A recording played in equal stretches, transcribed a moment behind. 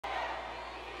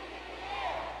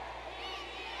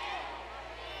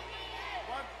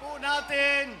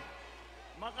natin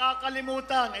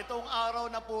makakalimutan itong araw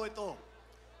na po ito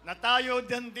na tayo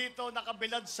din dito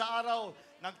nakabilad sa araw,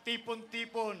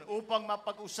 nagtipon-tipon upang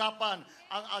mapag-usapan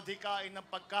ang adhikain ng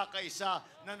pagkakaisa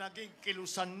na naging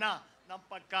kilusan na ng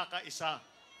pagkakaisa.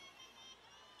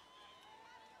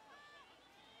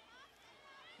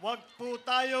 Huwag po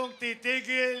tayong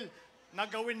titigil na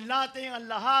gawin natin ang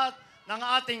lahat ng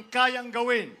ating kayang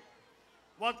gawin.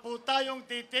 Huwag po tayong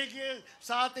titigil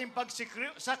sa ating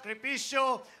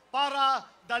pagsakripisyo para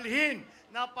dalhin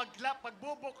na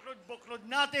pagbubuklod-buklod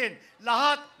natin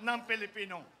lahat ng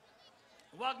Pilipino.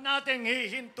 Huwag nating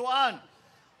hihintuan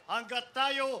hanggat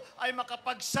tayo ay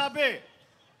makapagsabi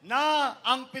na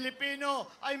ang Pilipino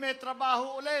ay may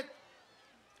trabaho ulit.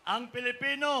 Ang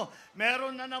Pilipino,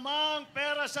 meron na namang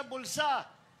pera sa bulsa.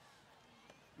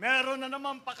 Meron na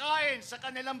namang pakain sa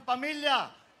kanilang pamilya.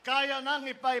 Kaya nang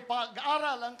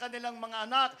ipag-aral ang kanilang mga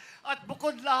anak. At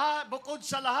bukod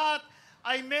sa lahat,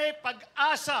 ay may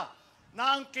pag-asa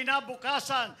na ang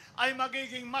kinabukasan ay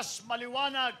magiging mas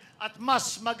maliwanag at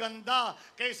mas maganda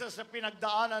kaysa sa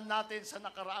pinagdaanan natin sa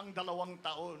nakaraang 2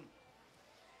 taon.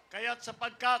 Kaya't sa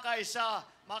pagkakaisa,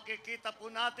 makikita po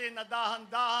natin na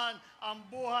dahan-dahan ang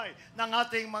buhay ng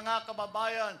ating mga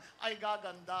kababayan ay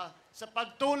gaganda. Sa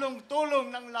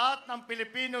pagtulong-tulong ng lahat ng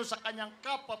Pilipino sa kanyang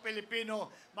kapwa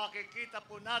Pilipino, makikita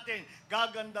po natin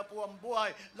gaganda po ang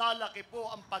buhay, lalaki po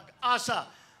ang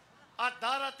pag-asa. At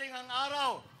darating ang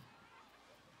araw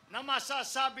na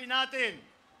masasabi natin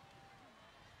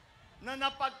na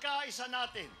napagkaisa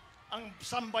natin ang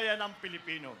sambayan ng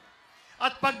Pilipino.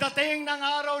 At pagdating ng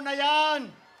araw na yan,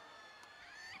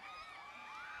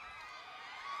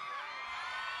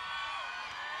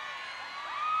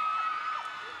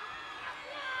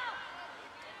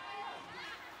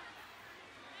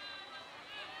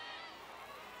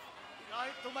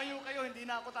 kahit tumayo kayo, hindi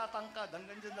na ako tatangkad.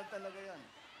 Hanggang dyan lang talaga yan.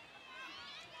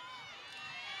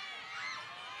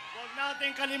 Huwag natin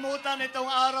kalimutan itong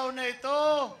araw na ito.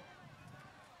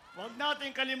 Huwag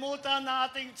natin kalimutan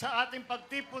na sa ating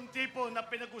pagtipon-tipon na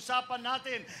pinag-usapan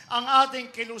natin ang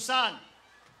ating kilusan.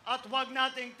 At huwag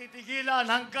nating titigilan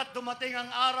hanggat dumating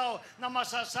ang araw na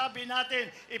masasabi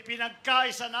natin,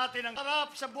 ipinagkaisa natin ang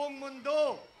harap sa buong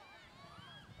mundo.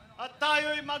 At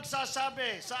tayo'y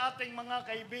magsasabi sa ating mga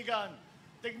kaibigan,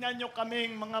 tignan nyo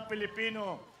kaming mga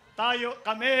Pilipino.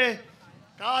 Kami,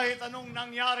 kahit anong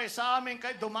nangyari sa amin,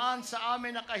 kahit dumaan sa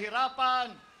amin na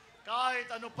kahirapan, kahit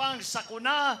ano pang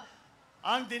sakuna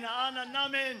ang dinaanan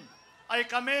namin, ay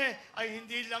kami ay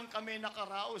hindi lang kami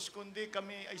nakaraos, kundi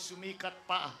kami ay sumikat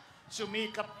pa.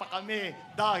 Sumikat pa kami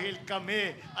dahil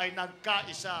kami ay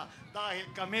nagkaisa,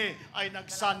 dahil kami ay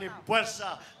nagsanib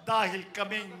puwersa, dahil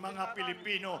kaming mga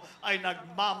Pilipino ay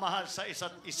nagmamahal sa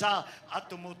isa't isa at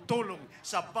tumutulong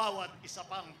sa bawat isa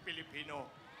pang Pilipino.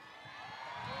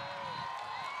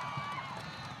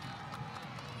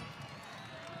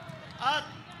 At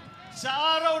sa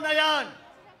araw na yan,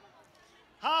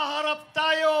 haharap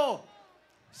tayo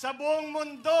sa buong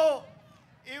mundo.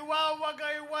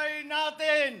 Iwawagayway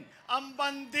natin ang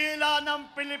bandila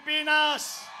ng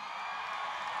Pilipinas.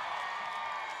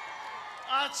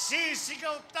 At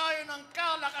sisigaw tayo ng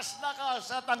kalakas-lakas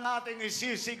at ang ating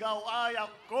isisigaw ay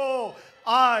ako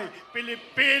ay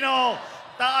Pilipino.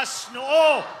 Taas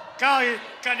noo kahit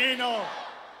kanino.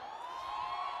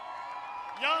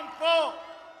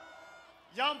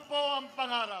 Yan po ang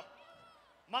pangarap.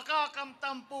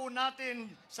 Makakamtan po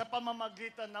natin sa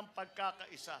pamamagitan ng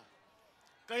pagkakaisa.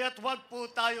 Kaya't huwag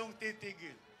po tayong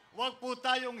titigil. Huwag po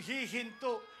tayong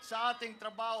hihinto sa ating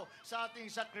trabaho, sa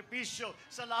ating sakripisyo,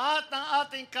 sa lahat ng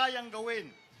ating kayang gawin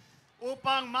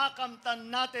upang makamtan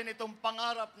natin itong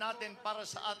pangarap natin para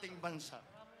sa ating bansa.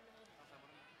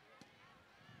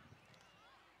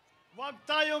 Huwag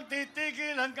tayong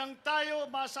titigil hanggang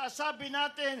tayo masasabi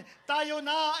natin, tayo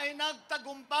na ay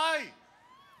nagtagumpay.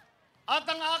 At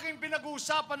ang aking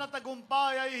pinag-uusapan na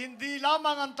tagumpay ay hindi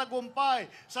lamang ang tagumpay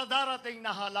sa darating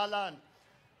na halalan.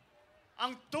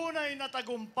 Ang tunay na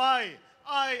tagumpay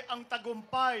ay ang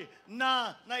tagumpay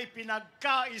na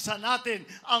ipinagkaisa natin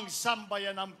ang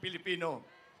sambayan ng Pilipino.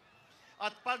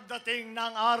 At pagdating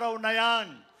ng araw na yan,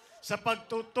 sa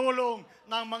pagtutulong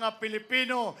ng mga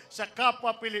Pilipino, sa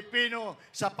kapwa Pilipino,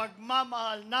 sa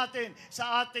pagmamahal natin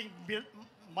sa ating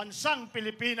bansang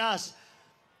Pilipinas,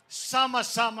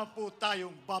 sama-sama po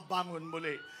tayong babangon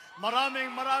muli.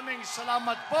 Maraming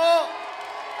salamat po.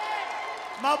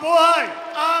 Mabuhay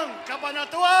ang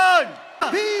Cabanatuan!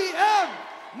 BBM!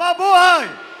 Mabuhay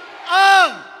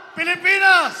ang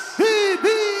Pilipinas!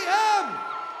 BBM!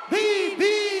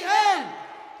 BBM!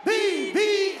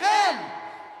 BBM!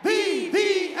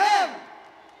 BBM!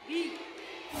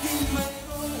 Di man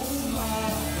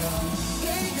umaga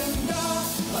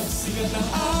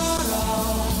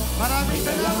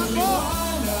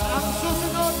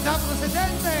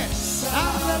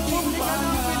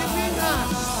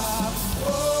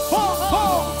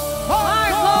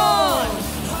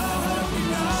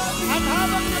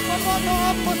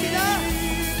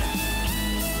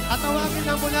tatawagin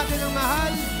lang po natin ang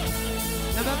mahal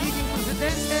na magiging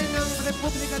presidente ng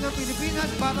Republika ng Pilipinas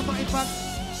para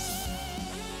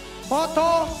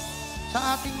makipag-photo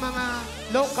sa ating mga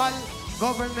local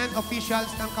government officials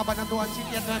ng Cabanatuan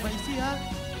City at Nueva Ecija.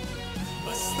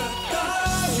 Basta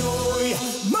tayo'y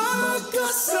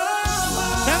magkasama.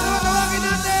 Siyempre, tawagin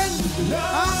natin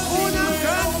ang unang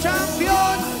grand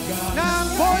champion ng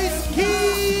Boys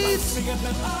Kids,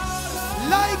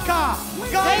 Laika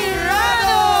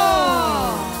Gairano!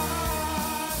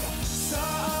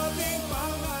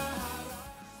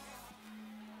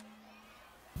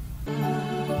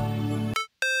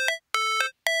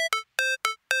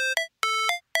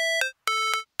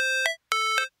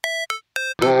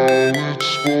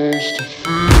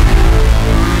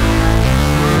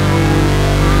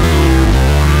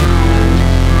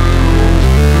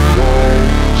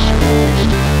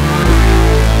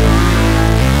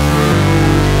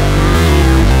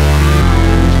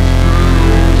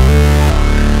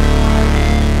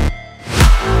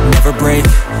 Never break,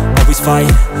 always fight,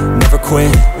 never quit,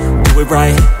 do it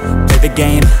right, play the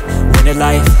game, win it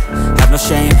life, have no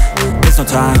shame, there's no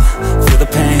time, feel the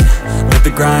pain, live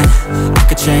the grind, I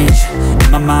could change,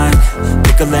 in my mind,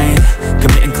 pick a lane,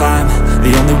 commit and climb, the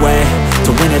only way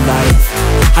to win it life,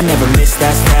 I never miss,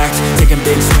 that's fact, taking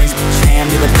big swings,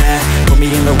 hand me the bat, put me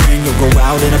in the ring, you'll go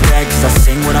out in a bag, cause I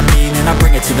sing what I mean and I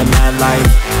bring it to the mad light,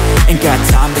 ain't got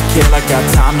time to kill, I got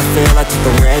time to feel, I took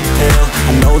the red pill,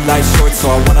 I know life's short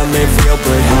so I wanna live real,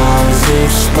 but how's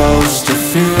it supposed to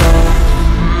feel?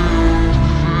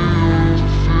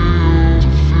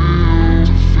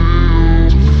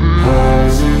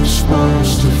 How's it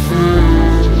supposed to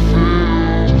feel?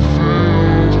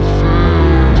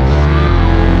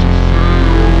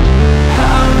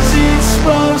 How's it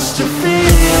supposed to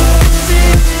feel?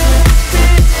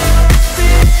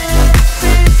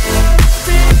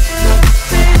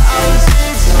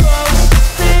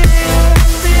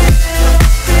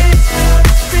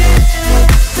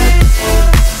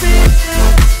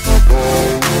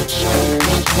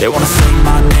 They wanna say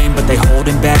my name, but they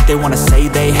holding back. They wanna say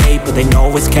they hate, but they know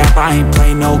it's cap. I ain't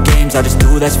play no games, I just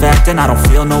do that's fact. And I don't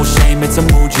feel no shame, it's a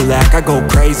mood you lack. I go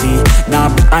crazy, nah,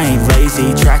 but I ain't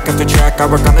lazy. Track after track, I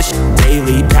work on this shit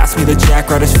daily. Pass me the jack,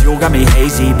 right as fuel, got me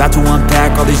hazy. About to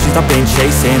unpack all these things I've been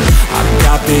chasing. I've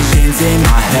got visions in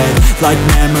my head, like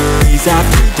memories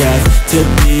after death. To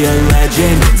be a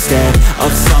legend instead of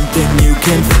something you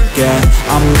can forget.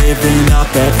 I'm living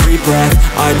up every breath,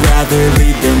 I'd rather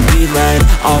lead than be led.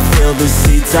 I'll fill the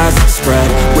seats as I spread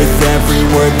with every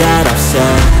word that I've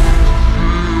said.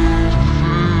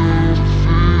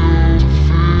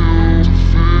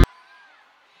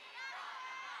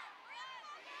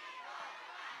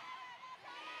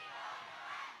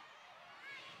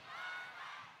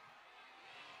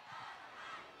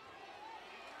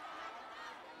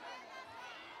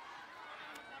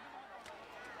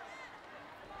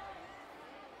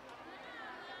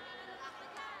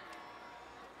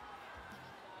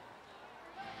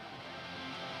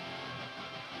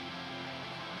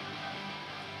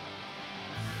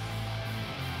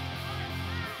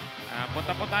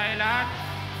 Punta po tayo lahat.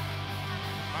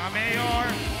 Mga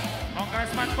mayor,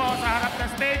 congressman po sa harap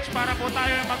ng stage para po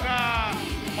tayo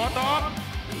mag-photo op.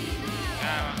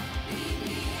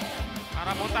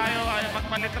 Para po tayo ay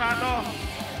magpalitrado.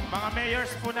 Mga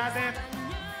mayors po natin.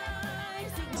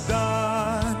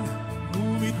 Dan,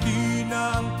 ngumiti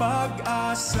ng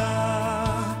pag-asa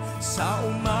sa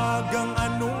umaga.